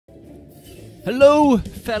Hello,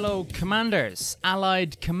 fellow commanders,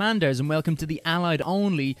 allied commanders, and welcome to the Allied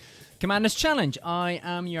Only Commanders Challenge. I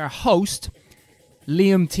am your host,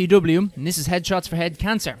 Liam TW, and this is Headshots for Head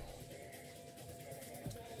Cancer.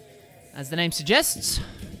 As the name suggests,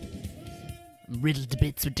 I'm riddled to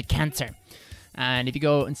bits with the cancer. And if you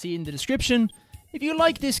go and see in the description, if you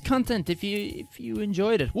like this content, if you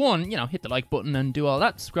enjoyed it, one, hit the like button and do all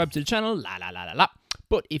that. Subscribe to the channel, la la la la la.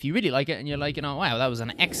 But if you really like it and you're like, wow, that was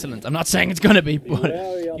an excellent, I'm not saying it's gonna be, but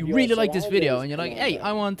you really like this video and you're like, hey,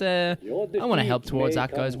 I want to help towards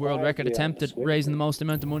that guy's world record attempt at raising the most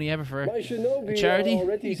amount of money ever for a charity,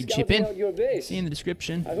 you can chip in. See in the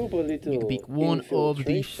description, you can pick one of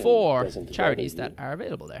the 4 charities that are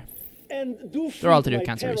available there. They're all to do with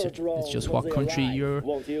cancer research. It's just what country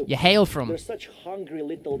you hail from. They're such hungry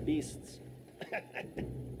little beasts.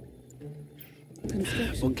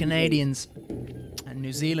 But Canadians and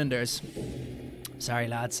New Zealanders, sorry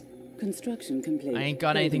lads, construction complete. I ain't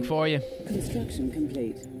got anything for you. Construction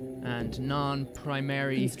complete. And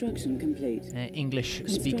non-primary construction complete.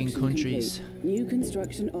 English-speaking countries. Complete. New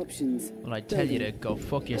construction options. Well, I'd tell you to go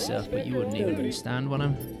fuck yourself, but you wouldn't even understand what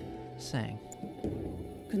I'm saying.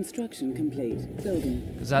 Construction complete. Building.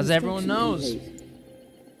 Because as everyone knows,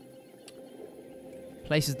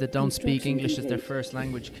 places that don't speak English as their first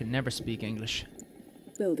language can never speak English.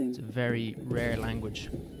 Building. It's a very rare language.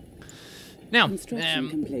 Now,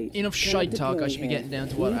 enough shite talk, I should be getting down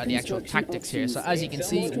to what are the actual tactics here. So as you can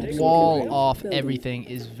see, wall off everything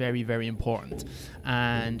is very, very important.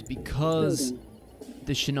 And because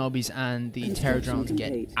the Shinobis and the terror drones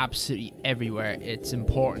get absolutely everywhere, it's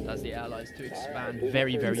important as the allies to expand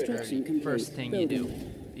very, very early. First thing you do,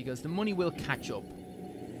 because the money will catch up.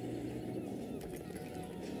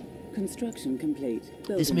 Construction complete.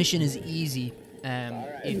 This mission is easy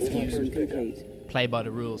if you play by the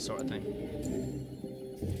rules, sort of thing.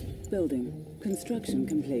 Building. Construction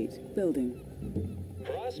complete. Building.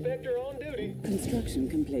 Prospector on duty. Construction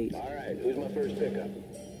complete. All right, who's my first pickup?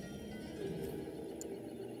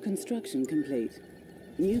 Construction complete.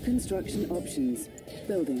 New construction options.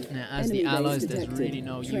 Building. Now, as the allies, there's really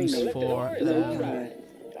no use for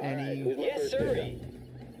any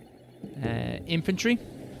infantry.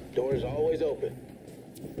 Doors always open.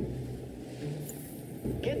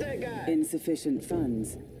 Get that guy. Insufficient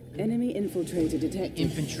funds. Enemy infiltrator detected.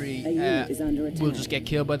 Infantry is under attack. will just get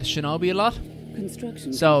killed by the Shinobi a lot.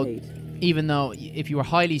 Construction so, complete. Even though if you were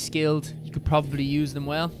highly skilled, you could probably use them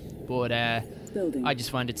well, but I just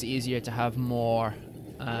find it's easier to have more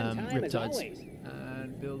riptides.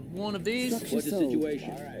 And build one of these. What's the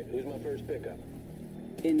situation? All right, who's my first pickup?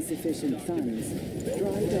 Insufficient funds.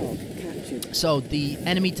 Dry dog captured. So the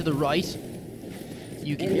enemy to the right,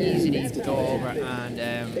 you can easily go over and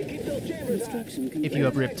if you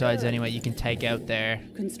have riptides anyway, you can take out their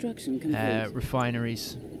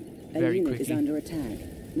refineries very quickly. Is under attack.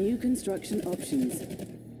 New construction options.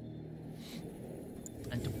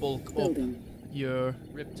 And to bulk up your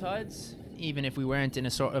riptides, even if we weren't in a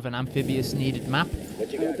sort of an amphibious needed map,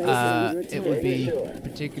 it would be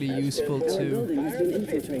particularly useful to...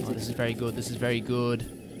 Oh, this is very good, this is very good.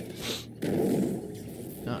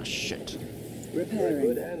 Oh, shit. Repairing.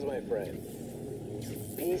 Good hands, my friend.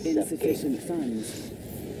 Insufficient funds.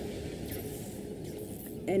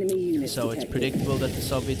 Enemy units so it's predictable that the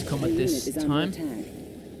Soviets come at this time,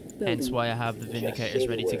 hence why I have the Vindicators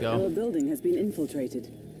ready to go. Our building has been infiltrated.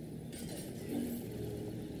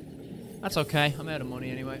 That's okay, I'm out of money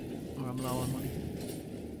anyway, or I'm low on money.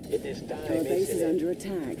 Our base is under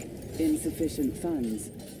attack. Insufficient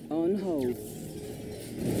funds. On hold.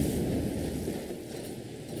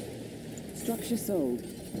 Structure sold.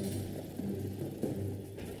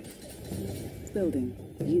 Building.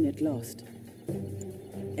 Unit lost.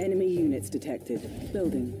 Enemy units detected.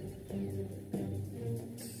 Building.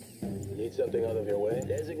 Need something out of your way?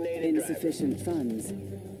 Designated insufficient funds.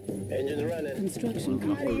 Engines running. Construction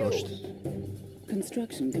complete.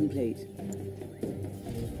 Construction complete.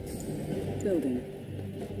 Building.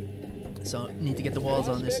 So, need to get the walls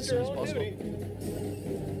on this as soon as possible.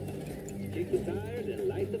 Kick the tires and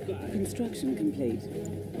light the fire. Construction complete.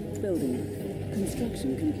 Building.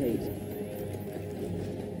 Construction complete.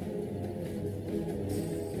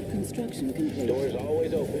 Construction complete. Doors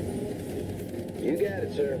always open. You got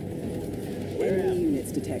it, sir. Enemy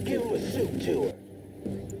units detected. Give him a soup tour.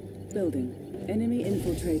 Building. Enemy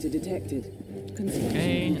infiltrator detected.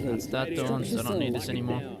 Construction complete. That's that done, so I don't need this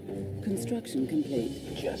anymore. Construction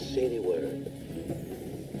complete. Just say the word.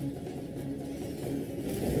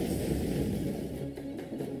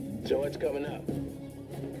 So what's coming up?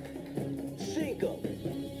 Sink 'em.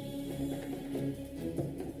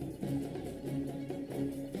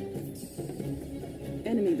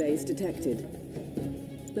 base detected.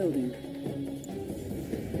 Building.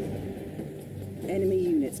 Enemy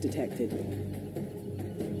units detected.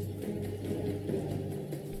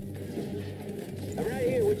 I'm right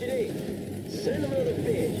here. What you need? Send them another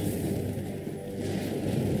fish.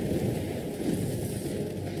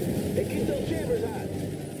 Hey, keep those chambers hot.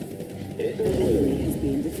 Enemy has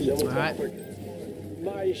been defeated. Alright.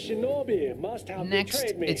 My Shinobi must have Next,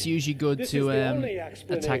 betrayed me. it's usually good This to is the only attack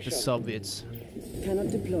explanation. the Soviets, Cannot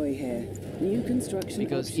deploy here. New construction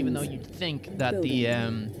because options. even though you'd think that the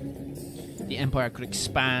Empire could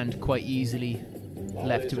expand quite easily,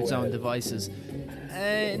 left to its own devices,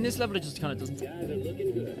 in this level it just kind of doesn't.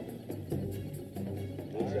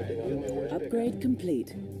 Upgrade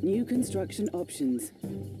complete. New construction options.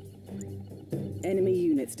 Enemy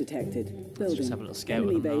units detected. Let's Building. just have a little scout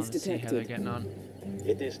Enemy with them now base and see how they're detected. getting on.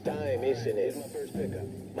 It is time, isn't it? My first pickup.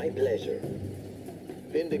 My pleasure.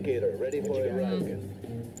 Vindicator, ready for a rocket.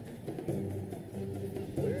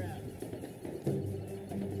 We're out.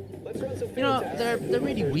 Let's run some You know, field they're tests.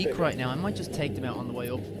 really weak right now. I might just take them out on the way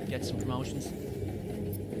up, get some promotions.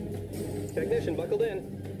 Technician buckled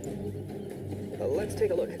in. Let's take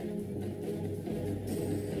a look.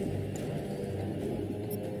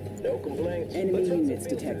 No complaints. Enemy Let's run some units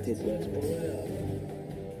field detected. tests. Let's pull it up.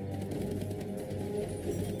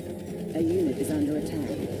 A unit is under attack.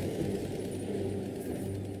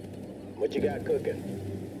 What you got cooking?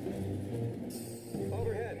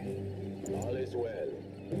 Overhead. All is well.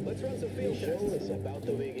 Let's run some field tests. Show is about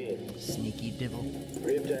to begin. Sneaky devil.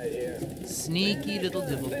 Riptide here. Sneaky little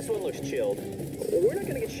devil. This one looks chilled. We're not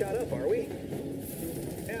gonna get shot up, are we?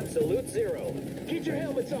 Absolute zero. Get your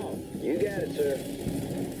helmets on. You got it, sir.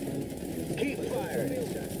 Keep firing.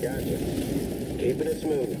 Gotcha. Keeping it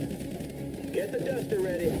smooth. Get the duster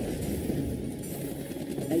ready.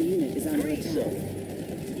 A unit is under Grease attack. 'em.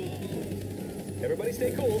 Everybody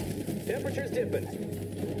stay cool. Temperature's dipping.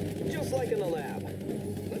 Just like in the lab.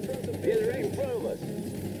 Let's run some field right in front of us.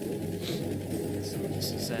 So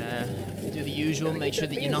this is do the usual. Make sure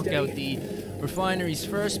that you knock out the refineries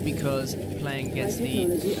first, because playing High against the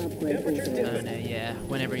technology upgrade authorized. and yeah,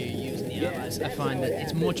 whenever you're using the allies, I find that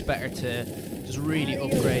it's much better to just really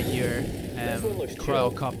upgrade your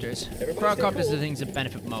cryocopters. Cryocopters are the things that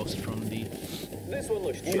benefit most from the This one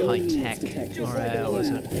looks Enemy chill. high units tech, detected. or what is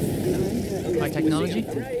it? The Iron Curtain High is technology?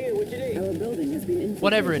 detected. Right here, what you need? Our building has been infiltrated.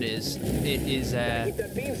 Whatever it is Keep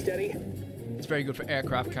that beam steady. it's very good for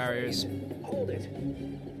aircraft carriers Hold it.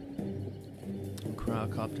 and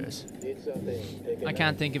cryocopters. Need something. Take I it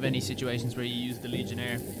can't think of any situations where you use the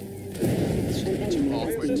Legionnaire. An enemy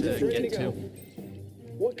has Awkward been to defeated. get to.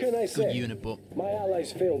 What can I Good say? unit, but My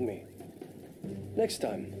allies failed me. Next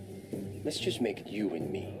time, let's just make it you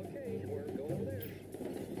and me.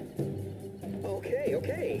 Okay,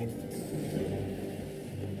 okay.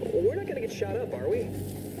 We're not gonna get shot up, are we?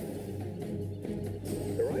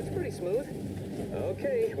 The ride's pretty smooth.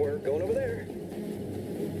 Okay, we're going over there.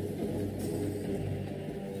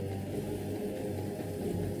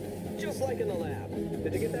 Just like in the lab.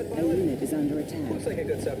 Did you get that, A pilot? unit is under attack. Looks like a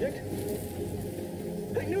good subject.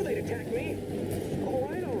 I knew they'd attack me. All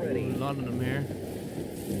right a already. lot of them here.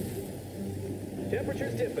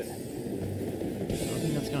 Temperature's dipping. I don't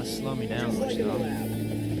think that's gonna slow me down Just much like in the though. lab.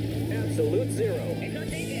 Absolute zero.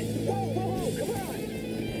 Whoa, whoa, whoa, come on.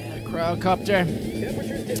 Cryocopter.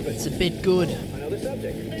 Temperature's dipping. It's a bit good. Another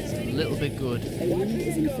subject. It's a little bit good. A unit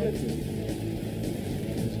is infected.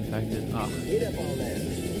 It's infected. Oh, Get up on that.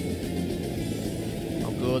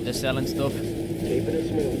 oh good. They're selling stuff. Keeping it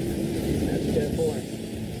smooth. That's 10-4.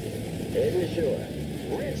 Heading ashore.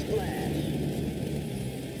 Red splash.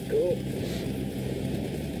 Cool.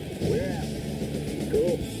 We're out.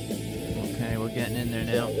 Cool. Okay, we're getting in there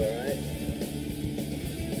now. Sounds all right.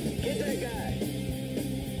 Get that guy.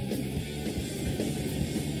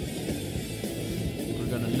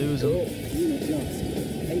 We're gonna lose Cool. them. Unit lost.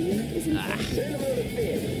 A unit is infected. Send him another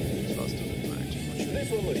fish. Supposed to matter too much. This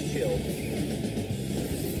one looks chill.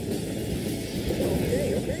 Okay,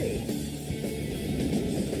 okay.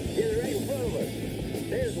 Get it right in front of us.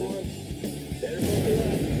 There's one. Better book it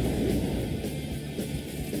up.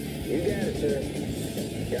 You got it, sir.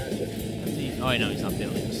 Gotcha. Oh, I know he's not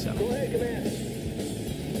building, so. Go ahead, Commander.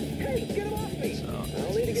 Hey, get him off me. So, I'll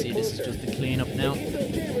as need you to can get see, this is closer. just the cleanup now. Keep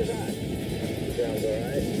those chambers hot. Sounds all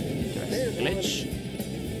right. There's There's a glitch.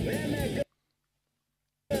 Man, that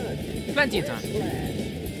gun. Plenty of time.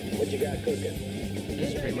 Flash. What you got cooking?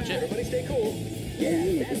 That's pretty much it. Everybody stay cool. A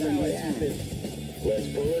unit That's is how under it attack. happens. Let's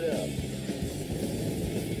pull it up.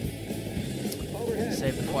 Overhead.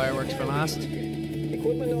 Save the fireworks for last.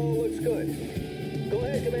 Equipment all looks good. Go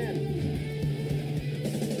ahead, Command.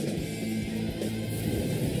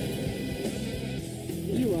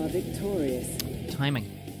 victorious.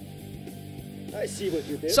 Timing. I see what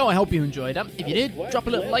you did. So I hope you enjoyed that. If you did, drop a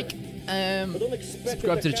little like.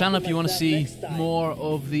 Subscribe to the channel if you want to see more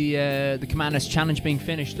of the Commanders Challenge being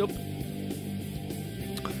finished up.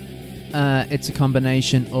 It's a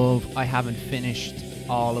combination of I haven't finished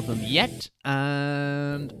all of them yet,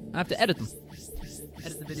 and I have to edit them.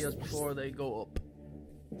 Edit the videos before they go up.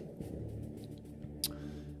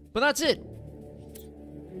 But that's it.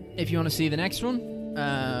 If you want to see the next one,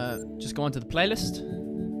 just go onto the playlist.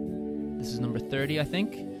 This is number 30, I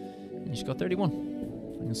think. And you just go 31.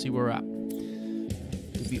 And you'll see where we're at.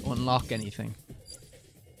 Did we unlock anything?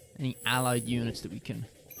 Any allied units that we can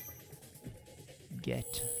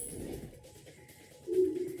get?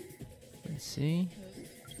 Let's see.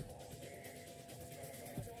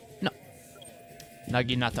 No.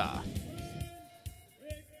 Naginata.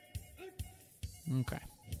 Okay.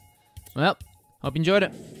 Well, hope you enjoyed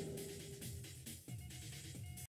it.